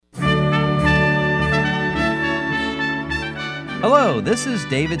Hello, this is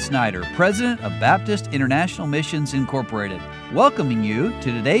David Snyder, President of Baptist International Missions Incorporated, welcoming you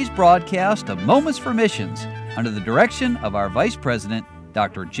to today's broadcast of Moments for Missions under the direction of our Vice President,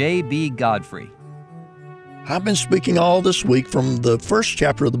 Dr. J.B. Godfrey. I've been speaking all this week from the first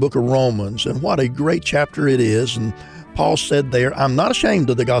chapter of the book of Romans, and what a great chapter it is. And Paul said there, I'm not ashamed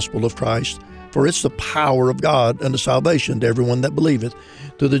of the gospel of Christ, for it's the power of God unto salvation to everyone that believeth,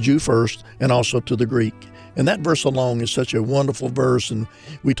 to the Jew first, and also to the Greek. And that verse alone is such a wonderful verse. And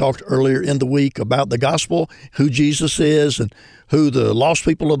we talked earlier in the week about the gospel, who Jesus is, and who the lost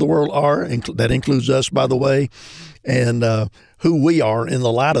people of the world are. That includes us, by the way, and who we are in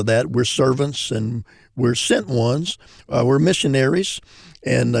the light of that. We're servants and we're sent ones. We're missionaries.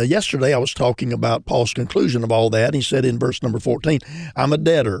 And yesterday I was talking about Paul's conclusion of all that. He said in verse number 14, I'm a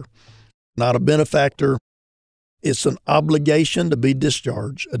debtor, not a benefactor. It's an obligation to be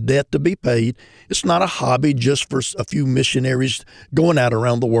discharged, a debt to be paid. It's not a hobby just for a few missionaries going out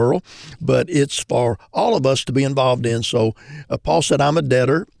around the world, but it's for all of us to be involved in. So Paul said, I'm a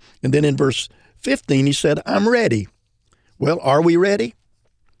debtor. And then in verse 15, he said, I'm ready. Well, are we ready?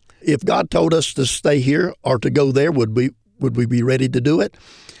 If God told us to stay here or to go there, would we be ready to do it?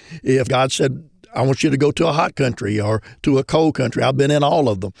 If God said, I want you to go to a hot country or to a cold country. I've been in all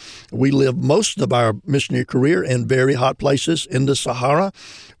of them. We lived most of our missionary career in very hot places, in the Sahara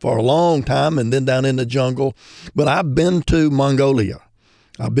for a long time, and then down in the jungle. But I've been to Mongolia.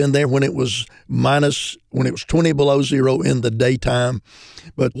 I've been there when it was 20 below zero in the daytime.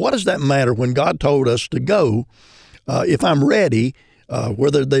 But what does that matter when God told us to go? If I'm ready,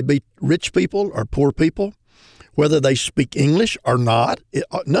 whether they be rich people or poor people, whether they speak English or not,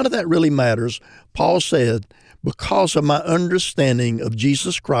 none of that really matters. Paul said, because of my understanding of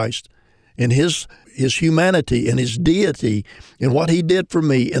Jesus Christ and his humanity and his deity and what he did for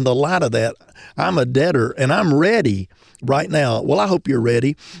me, in the light of that, I'm a debtor and I'm ready right now. Well, I hope you're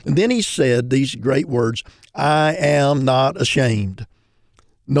ready. And then he said these great words, I am not ashamed.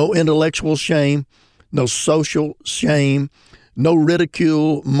 No intellectual shame, no social shame, no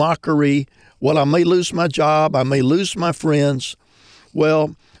ridicule, mockery. Well, I may lose my job. I may lose my friends.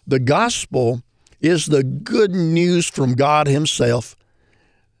 Well, the gospel is the good news from God himself,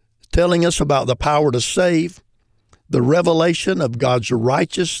 telling us about the power to save, the revelation of God's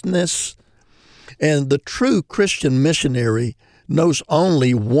righteousness, and the true Christian missionary knows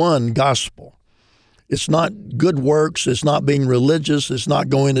only one gospel. It's not good works. It's not being religious. It's not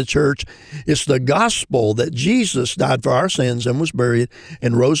going to church. It's the gospel that Jesus died for our sins and was buried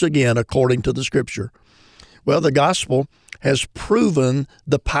and rose again according to the Scripture. Well, the gospel has proven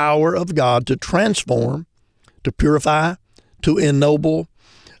the power of God to transform, to purify, to ennoble.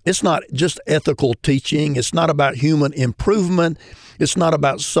 It's not just ethical teaching. It's not about human improvement. It's not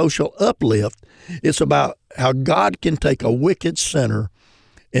about social uplift. It's about how God can take a wicked sinner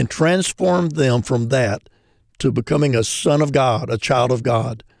and transform them from that to becoming a son of God, a child of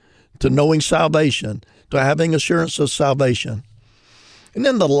God, to knowing salvation, to having assurance of salvation. And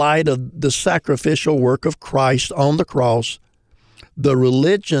in the light of the sacrificial work of Christ on the cross, the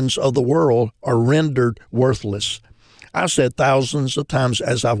religions of the world are rendered worthless. I've said thousands of times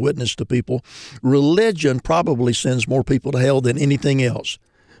as I've witnessed to people, religion probably sends more people to hell than anything else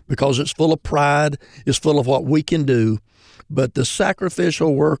because it's full of pride, it's full of what we can do. But the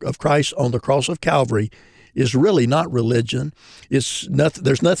sacrificial work of Christ on the cross of Calvary is really not religion. It's nothing.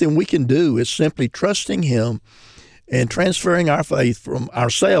 There's nothing we can do. It's simply trusting him and transferring our faith from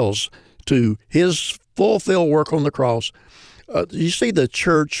ourselves to his fulfilled work on the cross. You see, the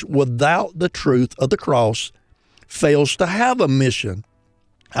church without the truth of the cross fails to have a mission.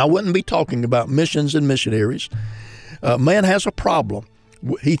 I wouldn't be talking about missions and missionaries. Man has a problem.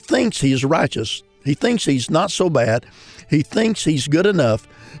 He thinks he's righteous. He thinks he's not so bad. He thinks he's good enough.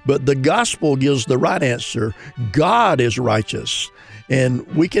 But the gospel gives the right answer. God is righteous, and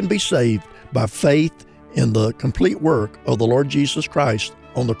we can be saved by faith in the complete work of the Lord Jesus Christ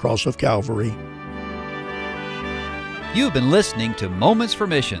on the cross of Calvary. You've been listening to Moments for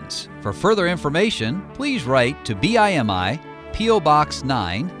Missions. For further information, please write to BIMI, P.O. Box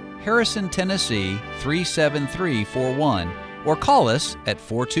 9, Harrison, Tennessee 37341, or call us at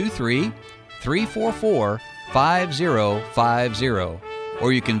 423-344-5050.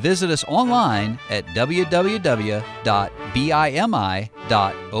 Or you can visit us online at www.bimi.org.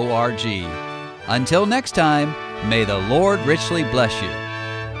 Until next time, may the Lord richly bless you.